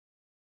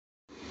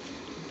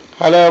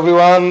Hello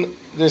everyone,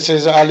 this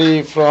is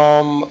Ali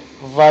from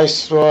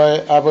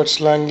Viceroy Abbots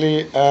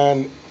Langley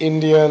and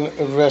Indian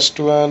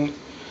Restaurant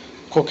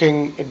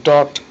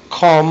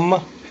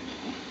Cooking.com.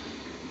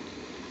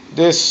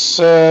 This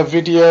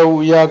video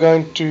we are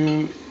going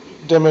to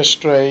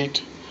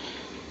demonstrate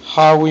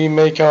how we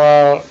make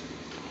our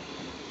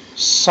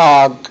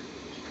saag,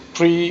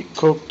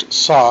 pre-cooked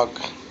saag.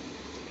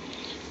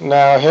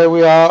 Now here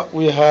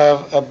we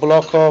have a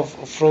block of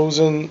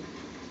frozen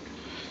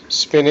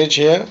spinach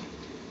here.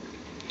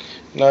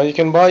 Now you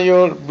can buy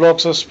your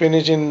blocks of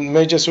spinach in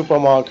major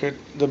supermarket.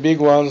 The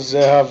big ones,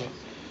 they have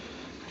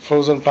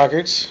frozen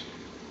packets.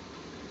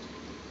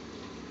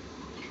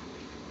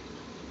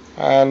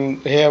 And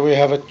here we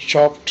have a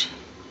chopped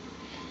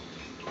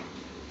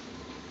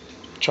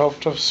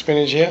of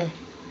spinach here.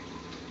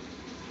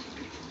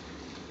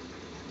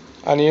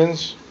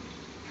 Onions,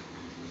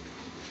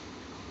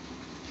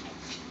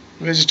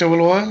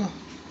 vegetable oil,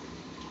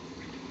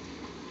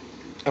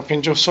 a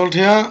pinch of salt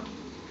here,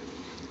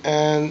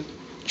 and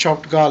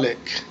chopped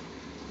garlic.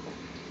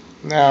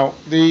 Now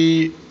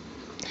the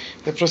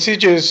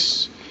procedure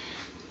is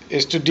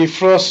to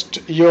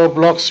defrost your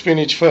block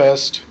spinach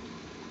first,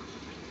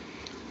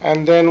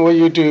 and then what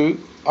you do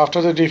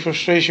after the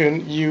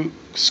defrostation, you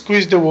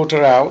squeeze the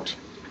water out,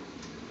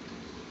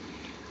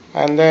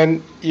 and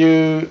then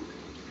you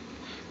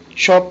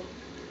chop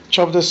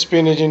the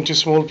spinach into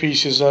small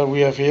pieces that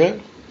we have here.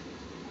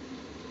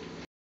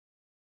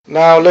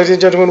 Now, ladies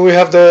and gentlemen, we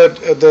have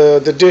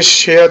the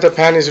dish here. The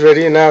pan is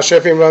ready. Now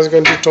Chef Imran is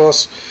going to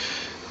toss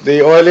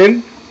the oil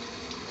in.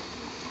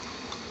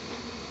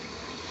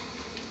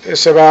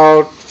 It's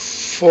about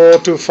 4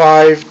 to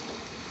 5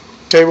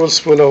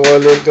 tablespoons of oil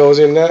that goes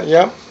in there.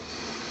 Yeah.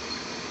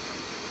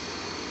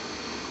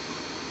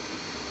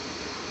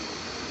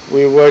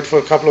 We wait for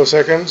a couple of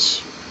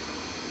seconds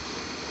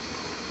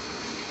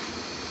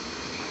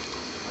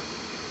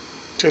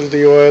till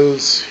the oil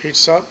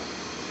heats up.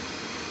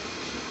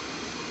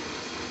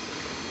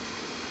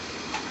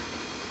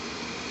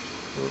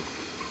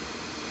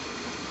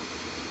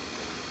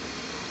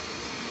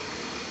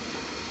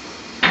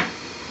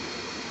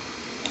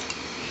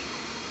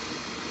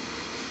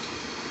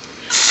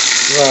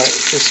 Right,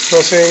 it's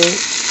tossing.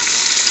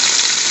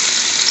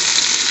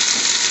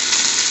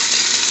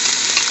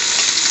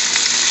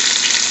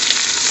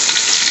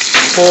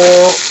 4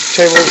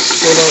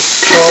 tablespoons of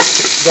chopped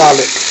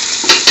garlic.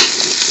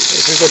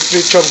 This is the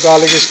pre-chopped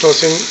garlic is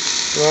tossing.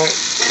 Right.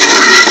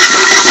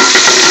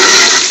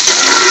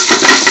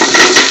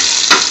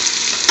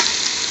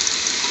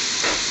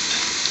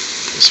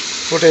 It's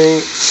putting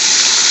 3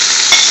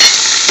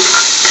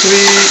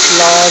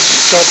 large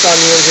chopped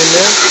onions in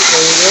there.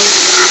 There you go.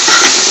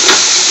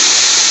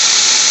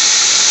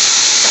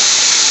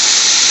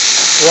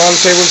 1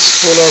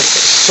 tablespoon of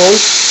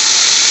salt.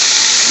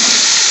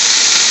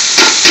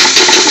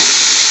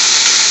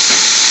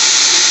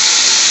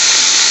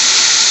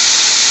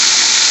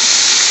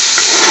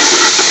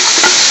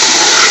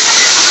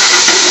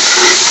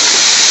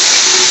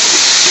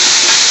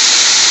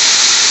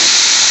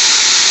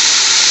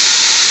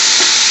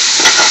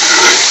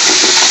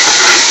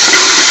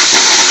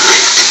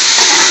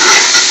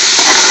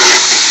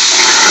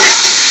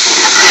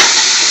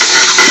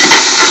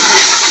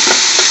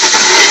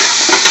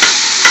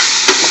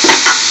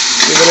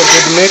 Give it a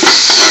good mix.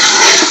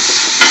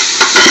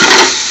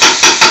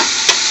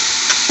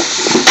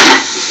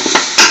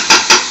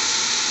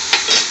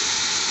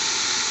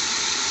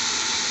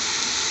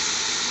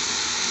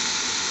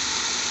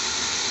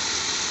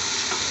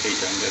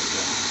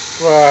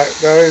 Right,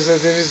 there is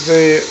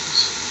the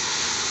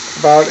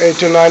about 800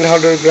 to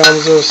 900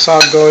 grams of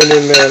saag going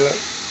in there.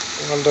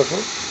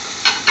 Wonderful.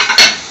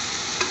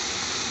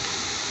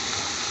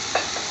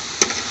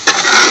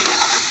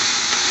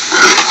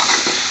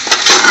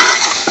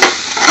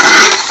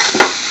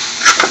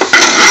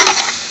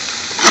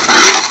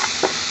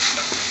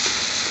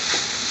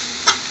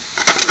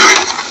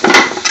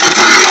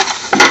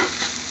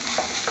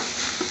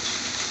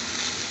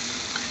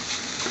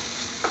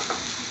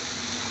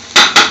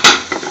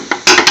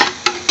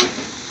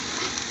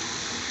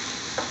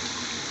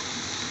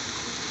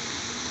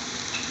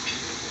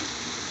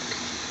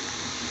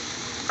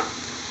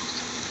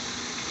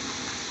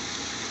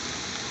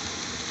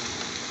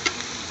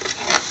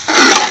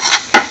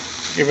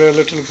 Give it a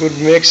little good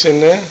mix in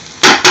there,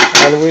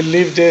 and we'll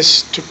leave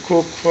this to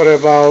cook for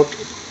about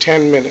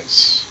 10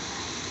 minutes.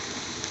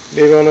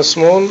 Leave on a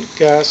small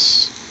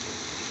gas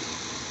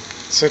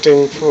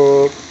setting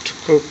to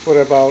cook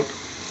for about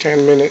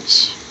 10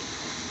 minutes.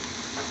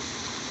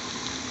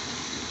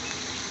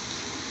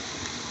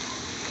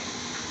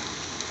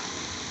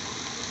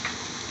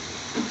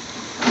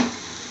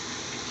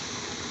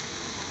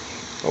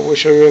 I will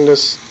show you in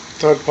this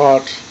third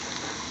part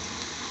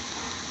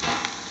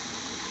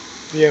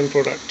the end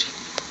product.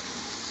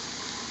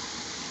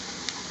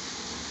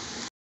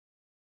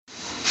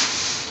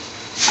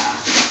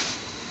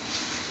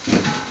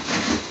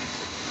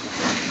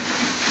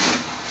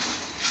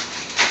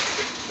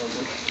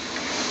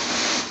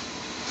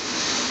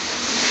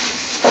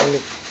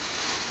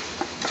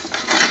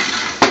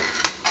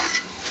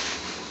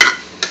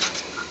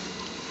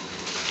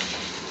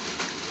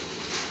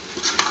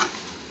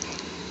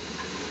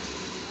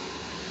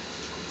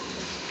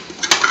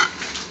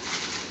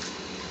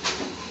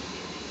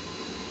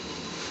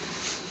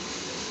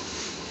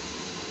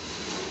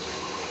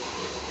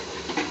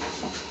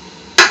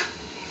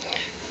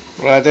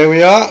 Right, there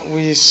we are.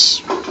 We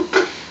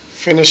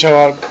finish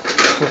our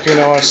cooking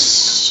our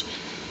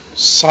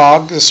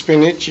sag, the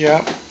spinach.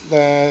 Yeah,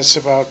 that's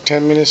about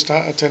 10 minutes.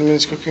 10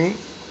 minutes cooking,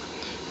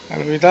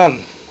 and we're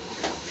done.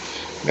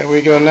 There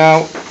we go.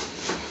 Now,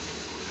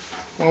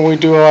 when we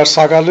do our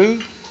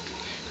sagalu,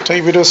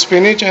 take a bit of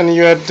spinach and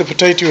you add the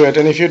potato head.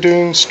 And if you're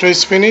doing straight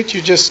spinach,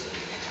 you just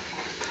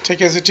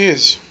take as it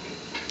is.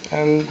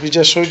 And we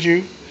just showed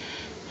you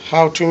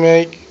how to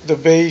make the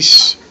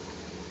base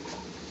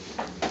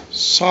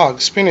sag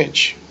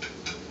spinach.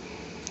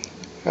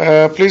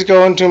 Please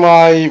go onto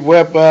my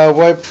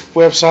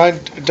website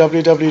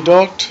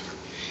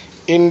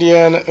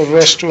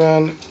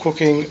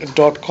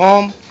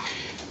www.indianrestaurantcooking.com,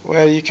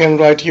 where you can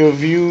write your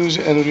views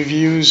and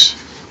reviews.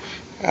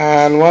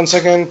 And once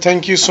again,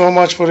 thank you so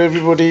much for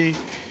everybody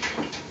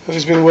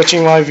who's been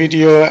watching my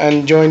video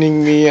and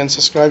joining me and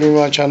subscribing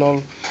my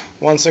channel.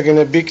 Once again,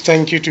 a big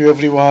thank you to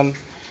everyone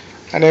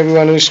and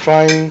everyone who's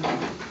trying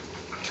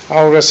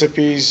our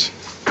recipes,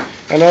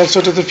 and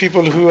also to the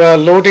people who are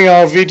loading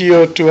our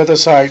video to other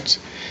sites.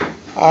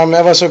 I'm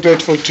ever so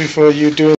grateful for you doing